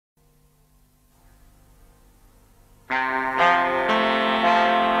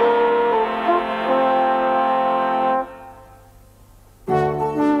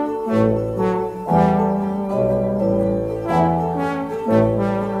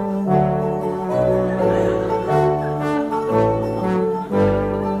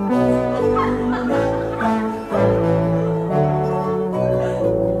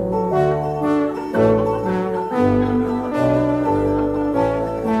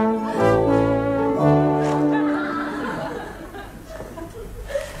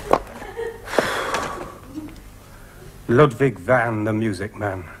Ludwig van, the music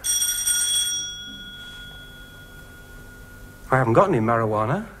man. I haven't got any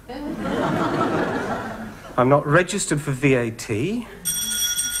marijuana. I'm not registered for VAT.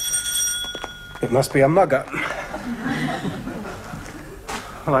 It must be a mugger.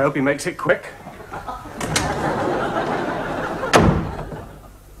 Well, I hope he makes it quick.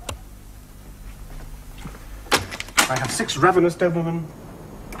 I have 6 ravenous Doberman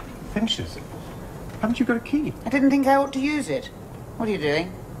finches. Haven't you got a key? I didn't think I ought to use it. What are you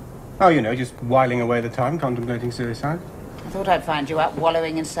doing? Oh, you know, just whiling away the time, contemplating suicide. I thought I'd find you out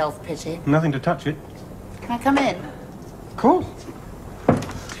wallowing in self-pity. Nothing to touch it. Can I come in? Cool.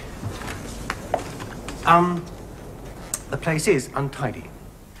 The place is untidy.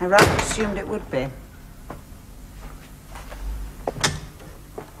 I rather assumed it would be.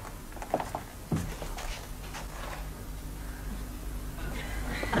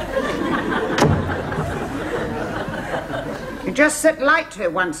 You just set light to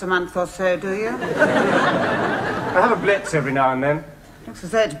it once a month or so, do you? I have a blitz every now and then. Looks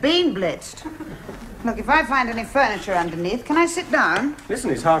as though it's been blitzed. Look, if I find any furniture underneath, can I sit down?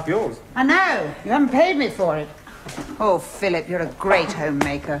 Listen, it's half yours. I know. You haven't paid me for it. Oh, Philip, you're a great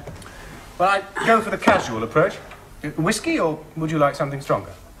homemaker. Well, I'd go for the casual approach. Whiskey, or would you like something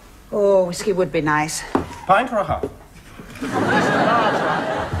stronger? Oh, whiskey would be nice. Pint or a half?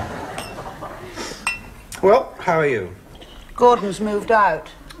 Well, how are you? Gordon's moved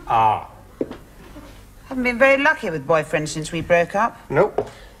out. Ah. Haven't been very lucky with boyfriends since we broke up. Nope.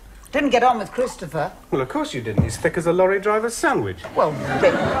 Didn't get on with Christopher. Well, of course you didn't. He's thick as a lorry driver's sandwich. Well,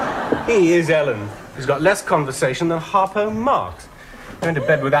 Rick. He is Ellen. He's got less conversation than Harpo Marx. Going to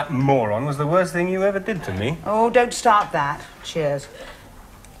bed with that moron was the worst thing you ever did to me. Oh, don't start that. Cheers.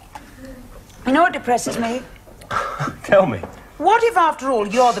 You know what depresses me? Tell me. What if, after all,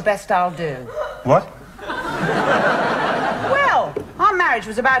 you're the best I'll do? What? Well, our marriage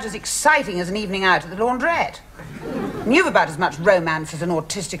was about as exciting as an evening out at the laundrette. And you've about as much romance as an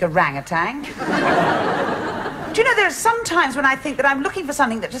autistic orangutan. Do you know, there are some times when I think that I'm looking for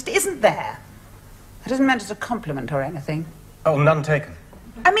something that just isn't there. That isn't meant as a compliment or anything. Oh, none taken.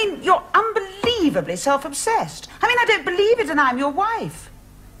 I mean, you're unbelievably self-obsessed. I mean, I don't believe it, and I'm your wife.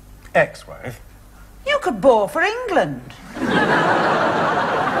 Ex-wife? You could bore for England.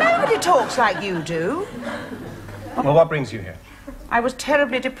 Nobody talks like you do. Well, what brings you here? I was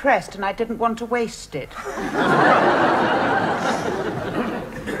terribly depressed, and I didn't want to waste it.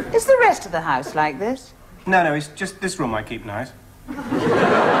 Is the rest of the house like this? No, it's just this room I keep nice.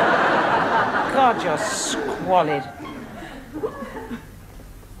 God, you're squalid.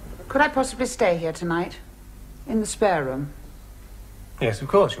 Could I possibly stay here tonight? In the spare room? Yes, of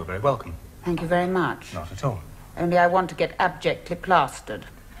course. You're very welcome. Thank you very much. Not at all. Only I want to get abjectly plastered.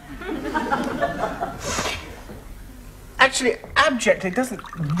 Actually, abject, it doesn't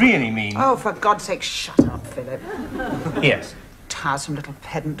really mean... Oh, for God's sake, shut up, Philip. Yes. Tiresome little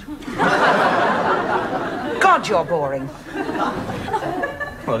pedant. God, you're boring.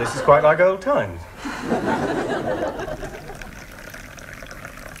 Well, this is quite like old times.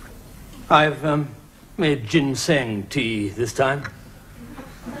 I've made ginseng tea this time.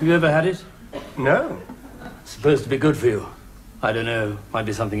 Have you ever had it? No. It's supposed to be good for you. I don't know. Might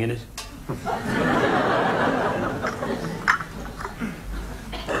be something in it.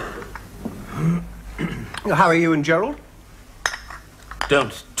 How are you and Gerald?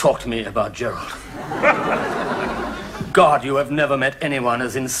 Don't talk to me about Gerald. God, you have never met anyone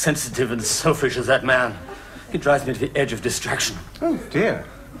as insensitive and selfish as that man. He drives me to the edge of distraction. Oh, dear.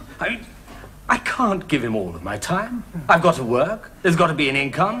 I can't give him all of my time. I've got to work. There's got to be an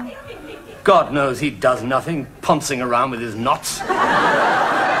income. God knows he does nothing, pouncing around with his knots.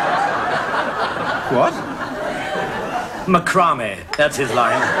 What? Macrame, that's his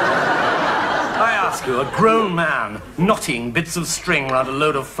line. I ask you, a grown man knotting bits of string round a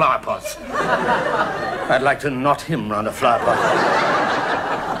load of flower pots. I'd like to knot him round a flower pot.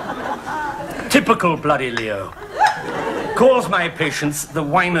 Typical bloody Leo. Calls my patients the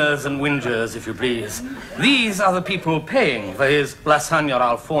whiners and whingers, if you please. These are the people paying for his lasagna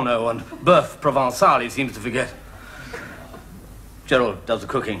al forno and beurre provençal, he seems to forget. Gerald does the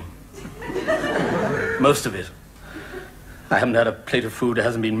cooking. Most of it. I haven't had a plate of food that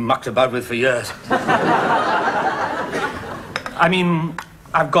hasn't been mucked about with for years. I mean,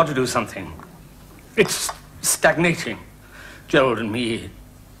 I've got to do something. It's stagnating. Gerald and me.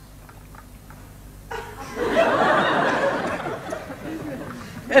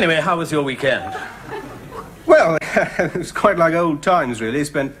 Anyway, how was your weekend? Well, it was quite like old times, really.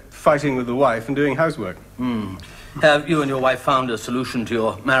 Spent fighting with the wife and doing housework. Have you and your wife found a solution to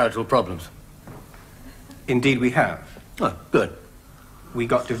your marital problems? Indeed we have. Oh, good. We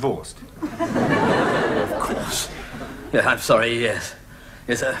got divorced. Of course. Yeah, I'm sorry, yes.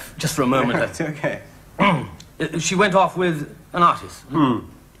 Yes, just for a moment. It's okay. She went off with an artist.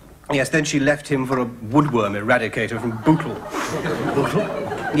 Yes, then she left him for a woodworm eradicator from Bootle. Bootle?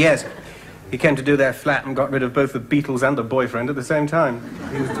 Yes. He came to do their flat and got rid of both the Beatles and the boyfriend at the same time.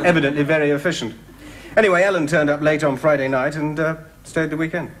 He was evidently very efficient. Anyway, Ellen turned up late on Friday night and stayed the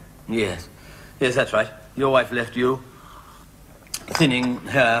weekend. Yes. Yes, that's right. Your wife left you. Thinning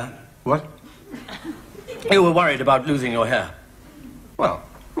hair. What? You were worried about losing your hair. Well,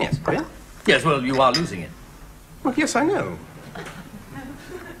 yes. Yeah? Yes, well, you are losing it. Well, yes, I know.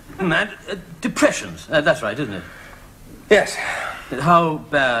 Mad depressions. That's right, isn't it? Yes. How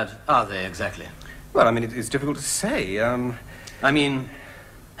bad are they exactly? Well, I mean, it's difficult to say. I mean,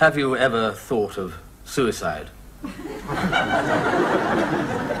 have you ever thought of suicide?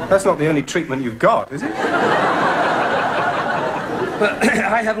 That's not the only treatment you've got, is it? Well,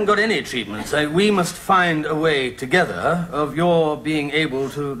 I haven't got any treatments. We must find a way together of your being able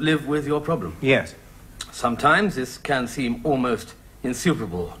to live with your problem. Yes. Sometimes this can seem almost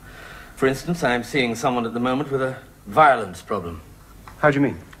insuperable. For instance, I'm seeing someone at the moment with a violence problem. How do you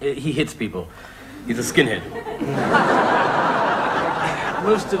mean? He hits people. He's a skinhead.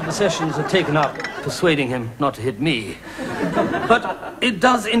 Most of the sessions are taken up persuading him not to hit me. But it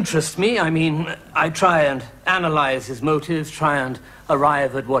does interest me. I mean, I try and analyze his motives, try and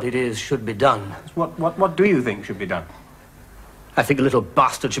arrive at what it is should be done. What do you think should be done? I think a little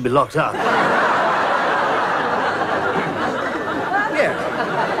bastard should be locked up. Yeah.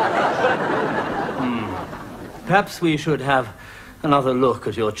 Perhaps we should have another look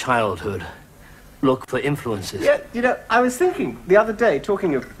at your childhood. Look for influences. Yeah, you know, I was thinking the other day,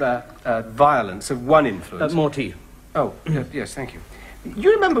 talking of violence, of one influence. More tea. Oh, yes, thank you.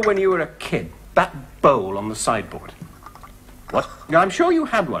 You remember when you were a kid, that bowl on the sideboard? What? Now, I'm sure you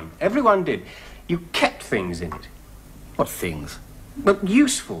had one. Everyone did. You kept things in it. What things? But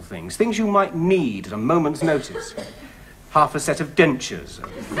useful things, things you might need at a moment's notice. Half a set of dentures,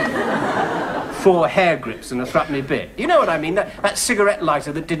 4 hair grips and a threepenny bit. You know what I mean? That cigarette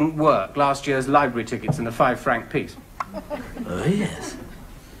lighter that didn't work, last year's library tickets and a 5-franc piece. Oh, yes.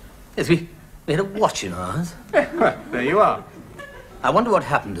 Yes, we had a watch in ours. Well, there you are. I wonder what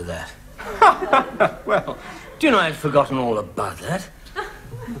happened to that. Well, Do you know, I'd forgotten all about that.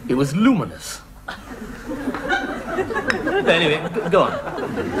 It was luminous. Anyway, go on.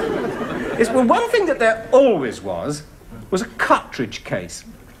 yes, well, one thing that there always was a cartridge case.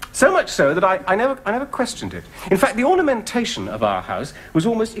 So much so that I never questioned it. In fact, the ornamentation of our house was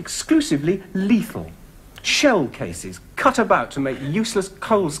almost exclusively lethal. Shell cases cut about to make useless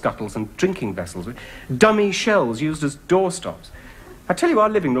coal scuttles and drinking vessels with dummy shells used as doorstops. I tell you, our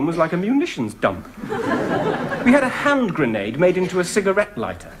living room was like a munitions dump. We had a hand grenade made into a cigarette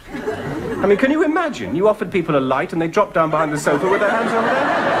lighter. I mean, can you imagine? You offered people a light and they dropped down behind the sofa with their hands over their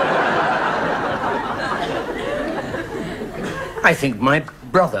heads. I think my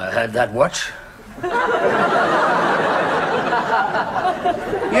brother had that watch.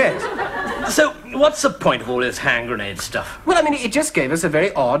 Yes. So, what's the point of all this hand grenade stuff? Well, I mean, it just gave us a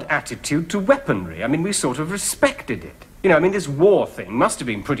very odd attitude to weaponry. I mean, we sort of respected it. You know, I mean, this war thing must have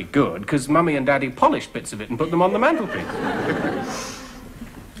been pretty good, because Mummy and Daddy polished bits of it and put them on the mantelpiece.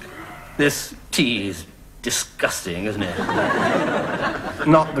 This tea is disgusting, isn't it?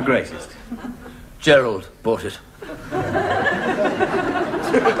 Not the greatest. Gerald bought it.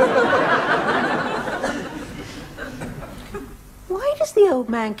 Why does the old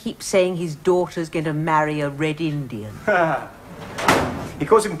man keep saying his daughter's going to marry a Red Indian? He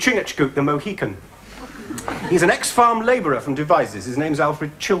calls him Chingachgook the Mohican. He's an ex-farm labourer from Devizes. His name's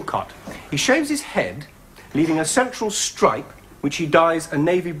Alfred Chilcott. He shaves his head, leaving a central stripe, which he dyes a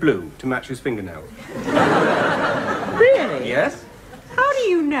navy blue to match his fingernails. Really? Yes? How do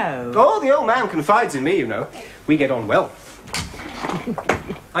you know? Oh, the old man confides in me, you know. We get on well.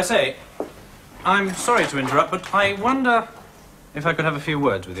 I say, I'm sorry to interrupt, but I wonder if I could have a few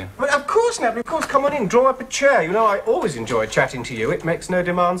words with you. Well, of course, Natalie, of course. Come on in, draw up a chair. You know, I always enjoy chatting to you. It makes no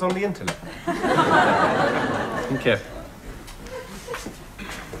demands on the intellect. Thank you.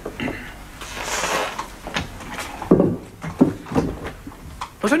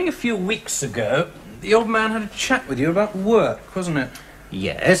 It was only a few weeks ago the old man had a chat with you about work, wasn't it?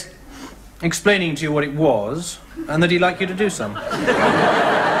 Yes? Explaining to you what it was, and that he'd like you to do some.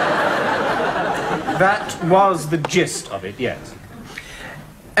 That was the gist of it, yes.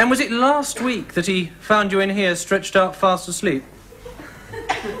 And was it last week that he found you in here stretched out fast asleep?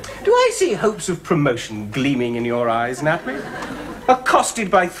 Do I see hopes of promotion gleaming in your eyes, Natalie? Accosted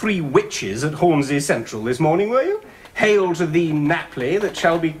by 3 witches at Hornsey Central this morning, were you? Hail to thee, Napley, that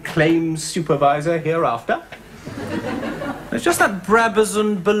shall be claims supervisor hereafter. It's just that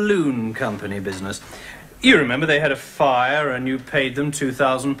Brabazon Balloon Company business. You remember they had a fire and you paid them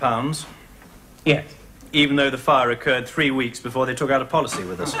 £2,000? Yes. Even though the fire occurred 3 weeks before they took out a policy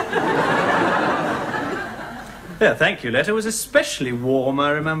with us. Yeah, thank you letter was especially warm, I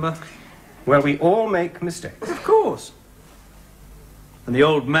remember. Well, we all make mistakes. Of course. And the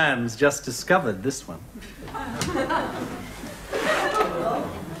old man's just discovered this one.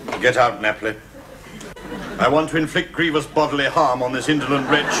 Get out, Napley. I want to inflict grievous bodily harm on this indolent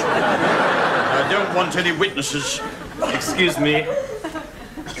wretch. I don't want any witnesses. Excuse me.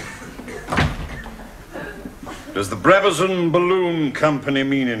 Does the Brabazon Balloon Company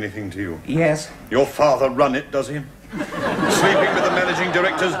mean anything to you? Yes. Your father run it, does he? Sleeping with the managing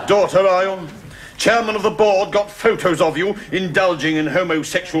director's daughter, are you? Chairman of the board got photos of you indulging in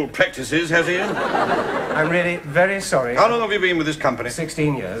homosexual practices, has he? I'm really very sorry. How long have you been with this company?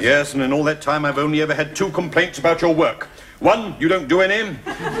 16 years. Yes, and in all that time I've only ever had 2 complaints about your work. 1, you don't do any.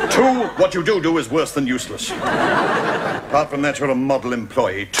 2, what you do is worse than useless. Apart from that, you're a model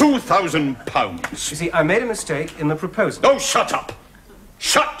employee. £2,000. You see, I made a mistake in the proposal. Oh, shut up!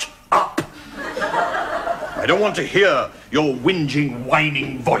 Shut up! I don't want to hear your whinging,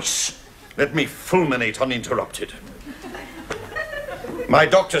 whining voice. Let me fulminate uninterrupted. My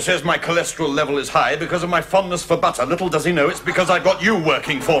doctor says my cholesterol level is high because of my fondness for butter. Little does he know it's because I've got you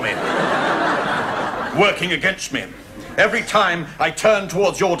working for me. Working against me. Every time I turn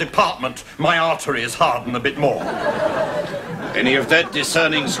towards your department, my arteries harden a bit more. Any of that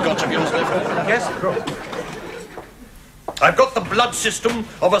discerning Scotch of yours left? Yes, of course. I've got the blood system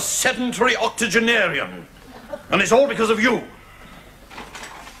of a sedentary octogenarian. And it's all because of you.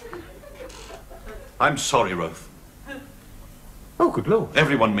 I'm sorry, Roth. Oh, good Lord.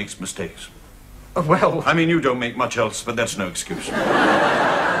 Everyone makes mistakes. Well... I mean, you don't make much else, but that's no excuse.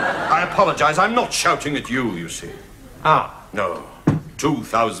 I apologize. I'm not shouting at you, you see. Ah. No.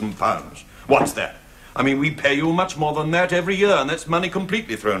 £2,000. What's that? I mean, we pay you much more than that every year, and that's money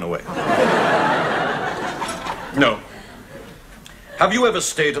completely thrown away. No. Have you ever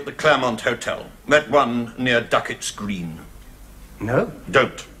stayed at the Claremont Hotel? That one near Duckett's Green? No.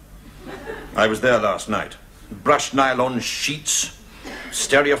 Don't. I was there last night. Brushed nylon sheets,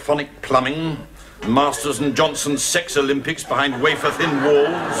 stereophonic plumbing, Masters and Johnson sex Olympics behind wafer-thin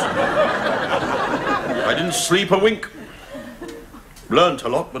walls. I didn't sleep a wink. Learned a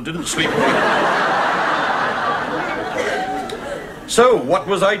lot, but didn't sleep a wink. So, what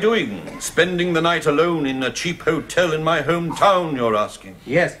was I doing? Spending the night alone in a cheap hotel in my hometown, you're asking?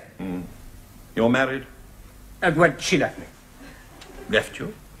 Yes. You're married? Well, she left me. Left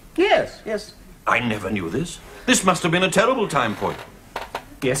you? Yes, yes. I never knew this. This must have been a terrible time for you.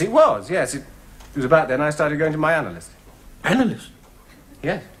 Yes, it was, yes. It was about then I started going to my analyst. Analyst?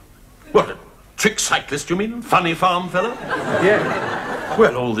 Yes. What, a trick cyclist, you mean? Funny farm fellow? Yes.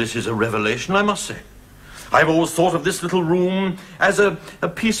 Well, all this is a revelation, I must say. I've always thought of this little room as a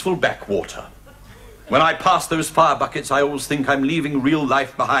peaceful backwater. When I pass those fire buckets, I always think I'm leaving real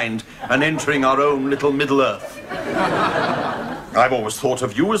life behind and entering our own little Middle-earth. I've always thought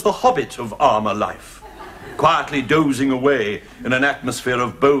of you as the hobbit of armour life, quietly dozing away in an atmosphere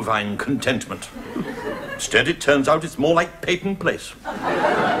of bovine contentment. Instead, it turns out it's more like Peyton Place.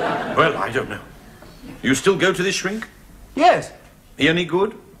 Well, I don't know. You still go to this shrink? Yes. He any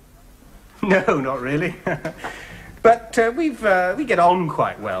good? No, not really. But we get on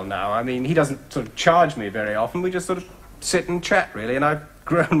quite well now. I mean, he doesn't sort of charge me very often. We just sort of sit and chat, really, and I've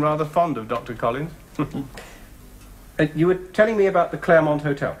grown rather fond of Dr. Collins. You were telling me about the Claremont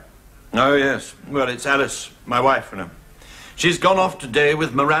Hotel. Oh, yes. Well, it's Alice, my wife, you know. She's gone off today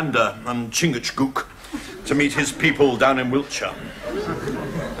with Miranda and Chingachgook to meet his people down in Wiltshire.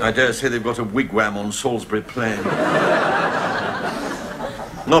 I dare say they've got a wigwam on Salisbury Plain.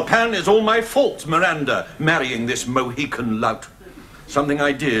 No, apparently it's all my fault, Miranda, marrying this Mohican lout. Something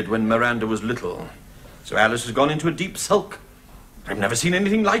I did when Miranda was little. So Alice has gone into a deep sulk. I've never seen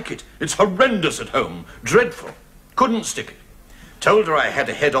anything like it. It's horrendous at home. Dreadful. Couldn't stick it. Told her I had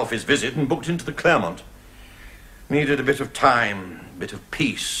a head office visit and booked into the Claremont. Needed a bit of time, a bit of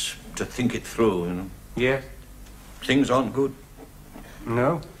peace to think it through, you know. Yes. Things aren't good.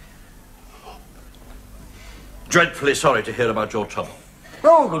 No. Dreadfully sorry to hear about your trouble.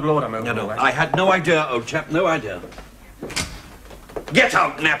 Oh, good Lord, I'm over No, all that. I had no idea, old chap, no idea. Get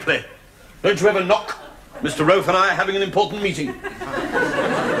out, Napley. Don't you ever knock. Mr. Rofe and I are having an important meeting.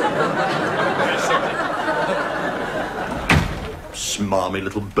 Smarmy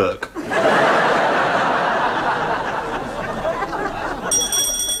little Burke.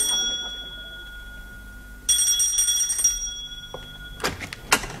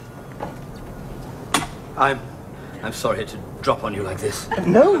 I'm sorry to drop on you like this.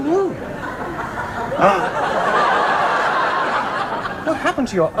 No, no. What happened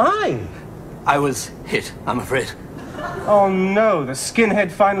to your eye? I was hit, I'm afraid. Oh, no, the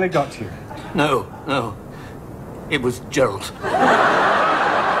skinhead finally got you. No, no. It was Gerald.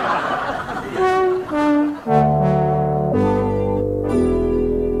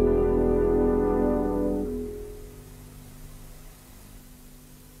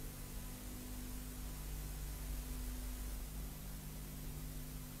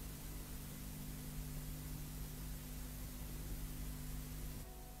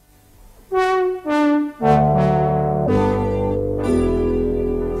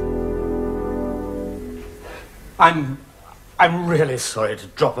 I'm really sorry to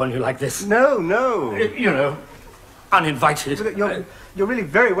drop on you like this. No, no. You know, uninvited. You're really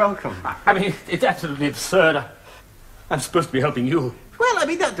very welcome. I mean, it's absolutely absurd. I'm supposed to be helping you. Well, I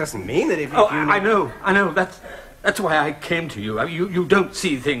mean, that doesn't mean that if Oh, you... I know. That's why I came to you. I mean, you don't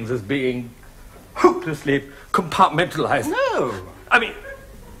see things as being hopelessly compartmentalized. No. I mean,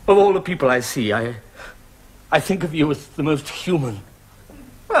 of all the people I see, I think of you as the most human.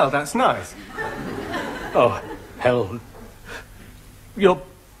 Well, that's nice. Oh, hell. You're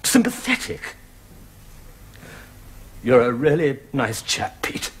sympathetic. You're a really nice chap,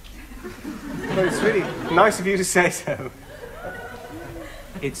 Pete. Well, it's really nice of you to say so.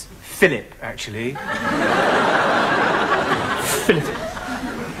 It's Philip, actually. Philip.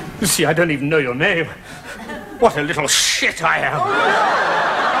 You see, I don't even know your name. What a little shit I am. Oh,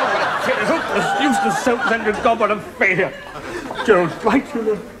 what a hopeless, useless, self-centered goblin of failure. Gerald, right to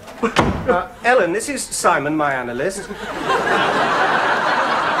the... Ellen, this is Simon, my analyst.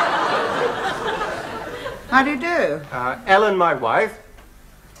 How do you do? Ellen, my wife.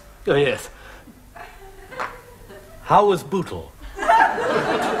 Oh, yes. How was Bootle?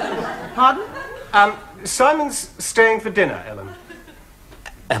 Pardon? Simon's staying for dinner, Ellen.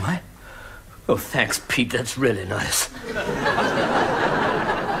 Am I? Oh, thanks, Pete. That's really nice.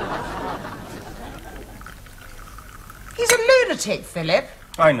 He's a lunatic, Philip.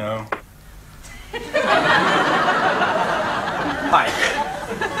 I know. Hi.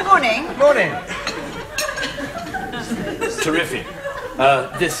 Morning. Morning. Terrific.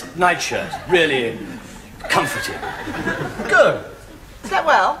 This nightshirt, really comforting. Good. Is that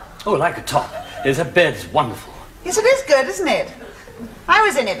well? Oh, like a top. The bed's wonderful. Yes, it is good, isn't it? I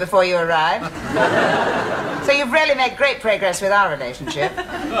was in it before you arrived. So you've really made great progress with our relationship.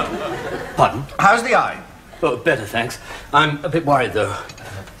 Pardon? How's the eye? Oh, better, thanks. I'm a bit worried, though.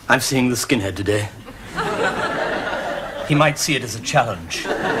 I'm seeing the skinhead today. He might see it as a challenge.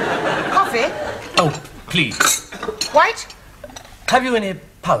 Coffee? Oh, please. White? Have you any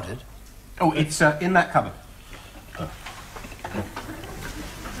powdered? Oh, it's in that cupboard.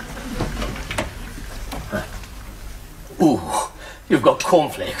 Ooh, you've got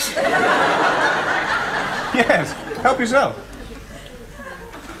cornflakes. Yes, help yourself.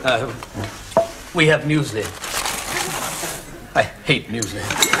 We have muesli. I hate muesli.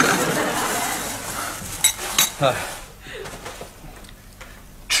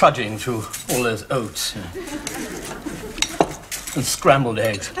 Trudging through all those oats. And scrambled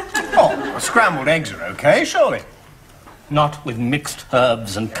eggs. Oh, scrambled eggs are okay, surely. Not with mixed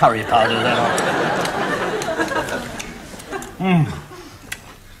herbs and curry powder, they're not.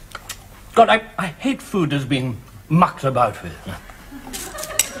 God, I hate food that's been mucked about with.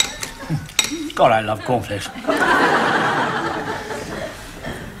 God, I love cornflakes.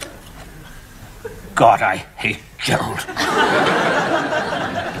 God, I hate Gerald.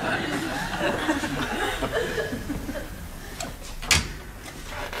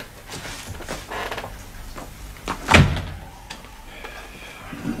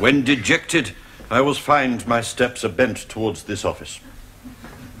 When dejected, I always find my steps are bent towards this office.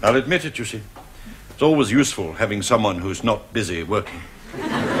 I'll admit it, you see. It's always useful having someone who's not busy working.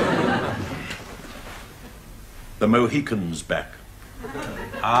 The Mohican's back.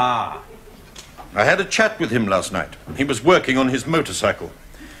 Ah. I had a chat with him last night. He was working on his motorcycle.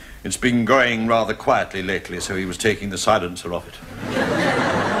 It's been going rather quietly lately, so he was taking the silencer off it.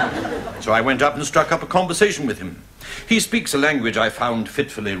 So I went up and struck up a conversation with him. He speaks a language I found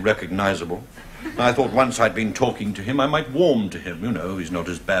fitfully recognizable. I thought once I'd been talking to him, I might warm to him. You know, he's not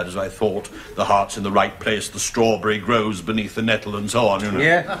as bad as I thought. The heart's in the right place, the strawberry grows beneath the nettle, and so on, you know.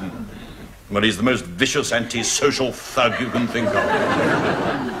 Yeah. But he's the most vicious anti-social thug you can think of.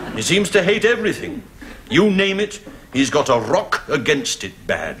 He seems to hate everything. You name it, he's got a rock against it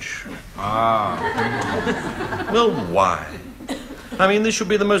badge. Ah. Well, why? I mean, this should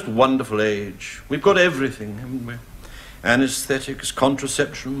be the most wonderful age. We've got everything, haven't we? Anesthetics,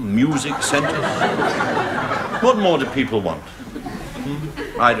 contraception, music centres. What more do people want?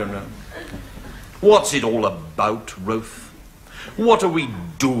 I don't know. What's it all about, Ruth? What are we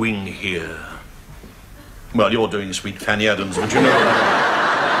doing here? Well, you're doing Sweet Fanny Adams, but you know...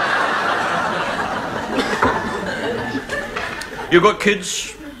 You got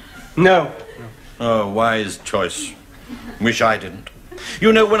kids? No. Oh, wise choice. Wish I didn't.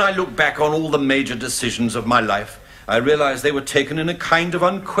 You know, when I look back on all the major decisions of my life, I realize they were taken in a kind of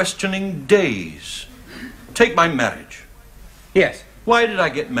unquestioning daze. Take my marriage. Yes. Why did I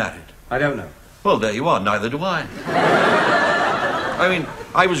get married? I don't know. Well, there you are. Neither do I. I mean,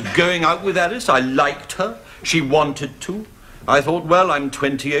 I was going out with Alice. I liked her. She wanted to. I thought, well, I'm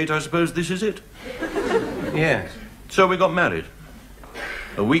 28. I suppose this is it. Yes. So we got married.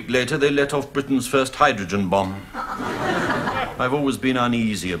 A week later, they let off Britain's first hydrogen bomb. I've always been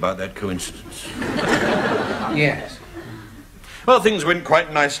uneasy about that coincidence. Yes. Well, things went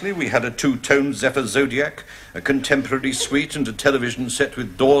quite nicely. We had a two-tone Zephyr Zodiac, a contemporary suite and a television set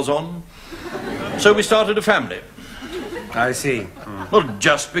with doors on. So we started a family. I see. Well,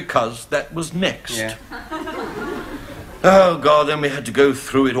 just because that was next. Yeah. Oh, God, then we had to go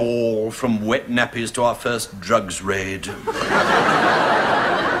through it all, from wet nappies to our first drugs raid.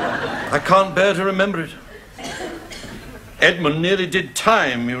 I can't bear to remember it. Edmund nearly did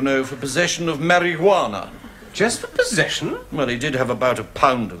time, you know, for possession of marijuana. Just for possession? Well, he did have about a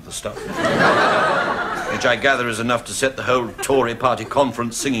pound of the stuff. Which I gather is enough to set the whole Tory party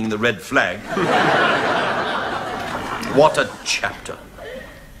conference singing the red flag. What a chapter.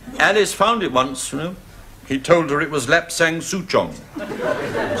 Alice found it once, you know. He told her it was Lapsang Souchong.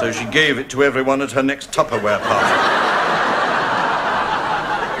 So she gave it to everyone at her next Tupperware party.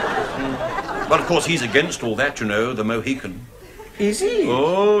 Well, of course, he's against all that, you know, the Mohican. Is he?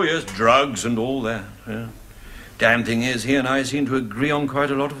 Oh, yes, drugs and all that, yeah. Damn thing is, he and I seem to agree on quite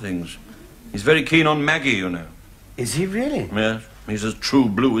a lot of things. He's very keen on Maggie, you know. Is he really? Yes, he's as true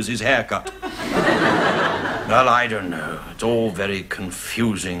blue as his haircut. Well, I don't know. It's all very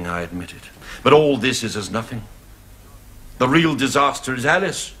confusing, I admit it. But all this is as nothing. The real disaster is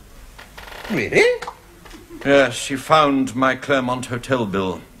Alice. Really? Yes, she found my Claremont hotel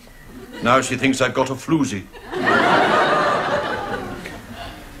bill. Now she thinks I've got a floozy.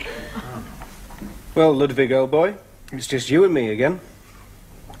 Well, Ludwig, old boy, it's just you and me again.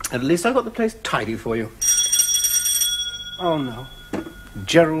 At least I got the place tidy for you. Oh, no.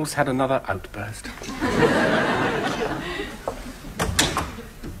 Gerald's had another outburst.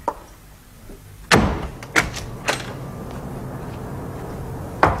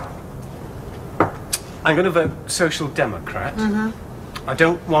 I'm going to vote Social Democrat. Mm-hmm. I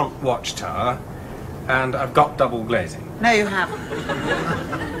don't want Watchtower, and I've got double glazing. No, you haven't.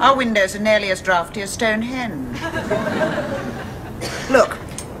 Our windows are nearly as drafty as Stonehenge. Look,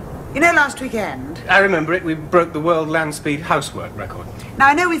 you know last weekend... I remember it. We broke the world land speed housework record. Now,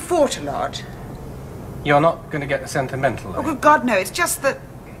 I know we fought a lot. You're not going to get sentimental, Oh, are you? good God, no. It's just that...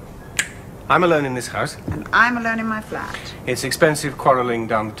 I'm alone in this house. And I'm alone in my flat. It's expensive quarrelling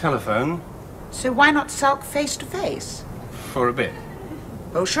down the telephone. So why not sulk face to face? For a bit.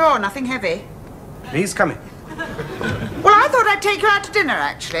 Oh, sure, nothing heavy. He's coming. Well, I thought I'd take you out to dinner,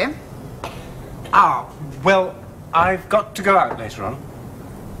 actually. Ah, well, I've got to go out later on.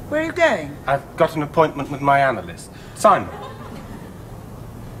 Where are you going? I've got an appointment with my analyst, Simon.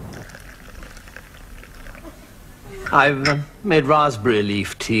 I've made raspberry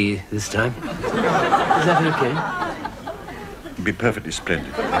leaf tea this time. Is that okay? It'd be perfectly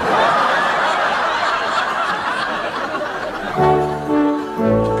splendid.